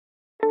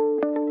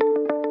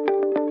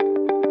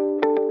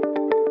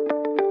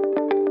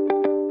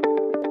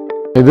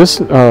This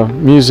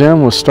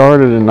museum was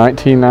started in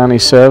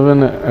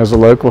 1997 as a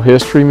local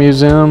history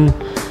museum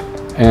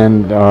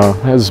and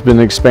has been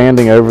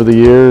expanding over the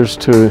years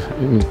to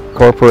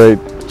incorporate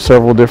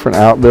several different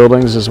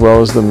outbuildings as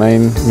well as the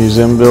main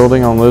museum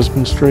building on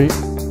Lisbon Street.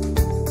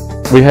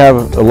 We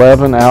have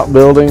 11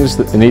 outbuildings,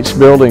 and each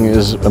building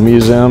is a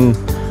museum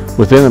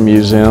within a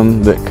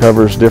museum that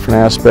covers different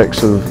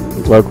aspects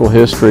of local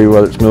history,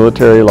 whether it's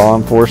military, law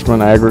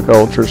enforcement,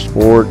 agriculture,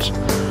 sports,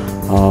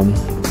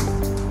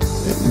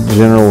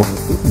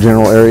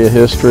 general area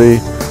history,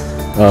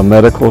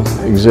 medical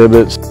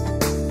exhibits.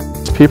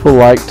 People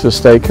like to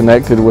stay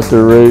connected with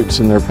their roots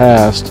and their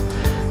past,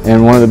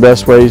 and one of the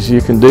best ways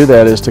you can do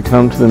that is to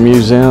come to the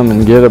museum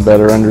and get a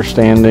better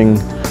understanding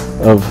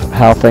of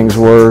how things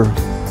were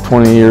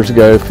 20 years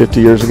ago,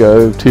 50 years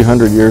ago,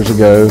 200 years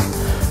ago,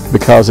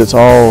 because it's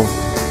all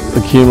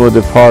a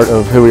cumulative part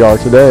of who we are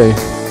today.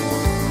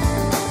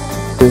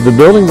 The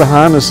building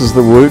behind us is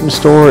the Wooten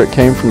store. It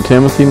came from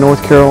Timothy,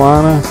 North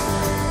Carolina,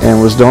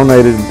 and was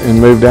donated and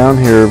moved down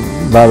here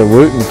by the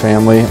Wooten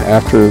family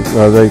after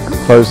they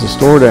closed the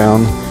store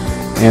down.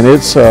 And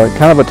it's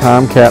kind of a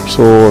time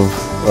capsule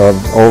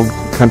of old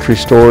country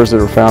stores that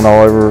are found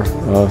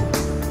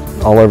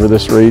all over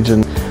this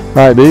region.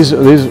 Right, these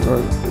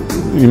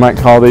you might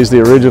call these the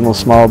original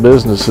small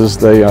businesses.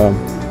 They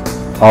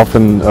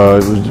often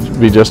would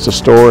be just a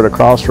store at a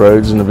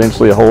crossroads, and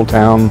eventually a whole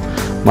town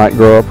might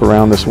grow up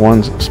around this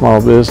one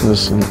small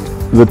business. And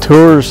the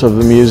tours of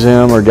the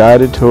museum are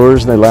guided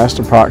tours. They last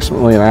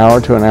approximately an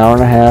hour to an hour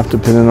and a half,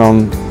 depending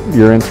on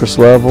your interest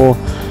level.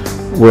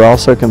 We're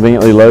also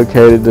conveniently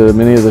located to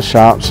many of the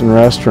shops and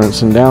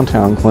restaurants in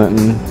downtown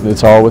Clinton.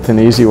 It's all within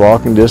easy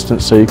walking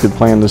distance, so you could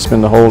plan to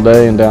spend a whole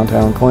day in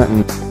downtown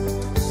Clinton.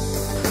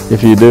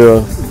 If you do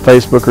a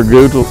Facebook or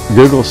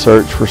Google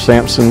search for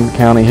Sampson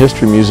County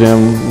History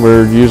Museum,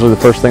 we're usually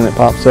the first thing that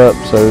pops up,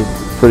 so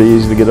it's pretty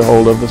easy to get a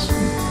hold of us.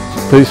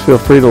 Please feel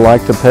free to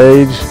like the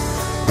page.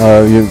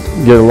 You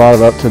get a lot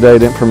of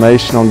up-to-date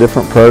information on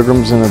different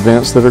programs and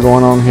events that are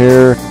going on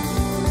here.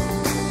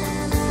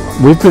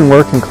 We've been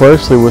working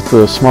closely with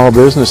the Small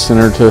Business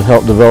Center to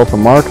help develop a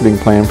marketing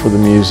plan for the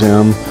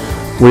museum.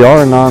 We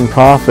are a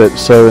nonprofit,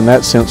 so in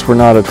that sense we're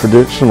not a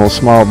traditional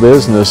small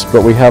business,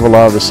 but we have a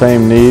lot of the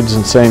same needs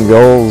and same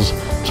goals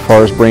as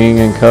far as bringing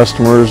in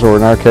customers, or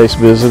in our case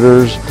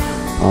visitors,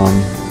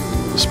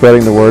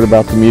 spreading the word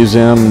about the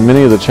museum and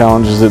many of the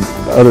challenges that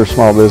other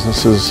small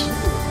businesses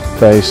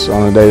face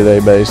on a day-to-day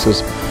basis.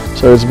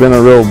 So it's been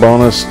a real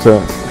bonus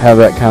to have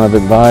that kind of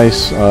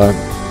advice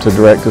to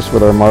direct us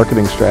with our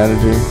marketing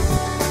strategy.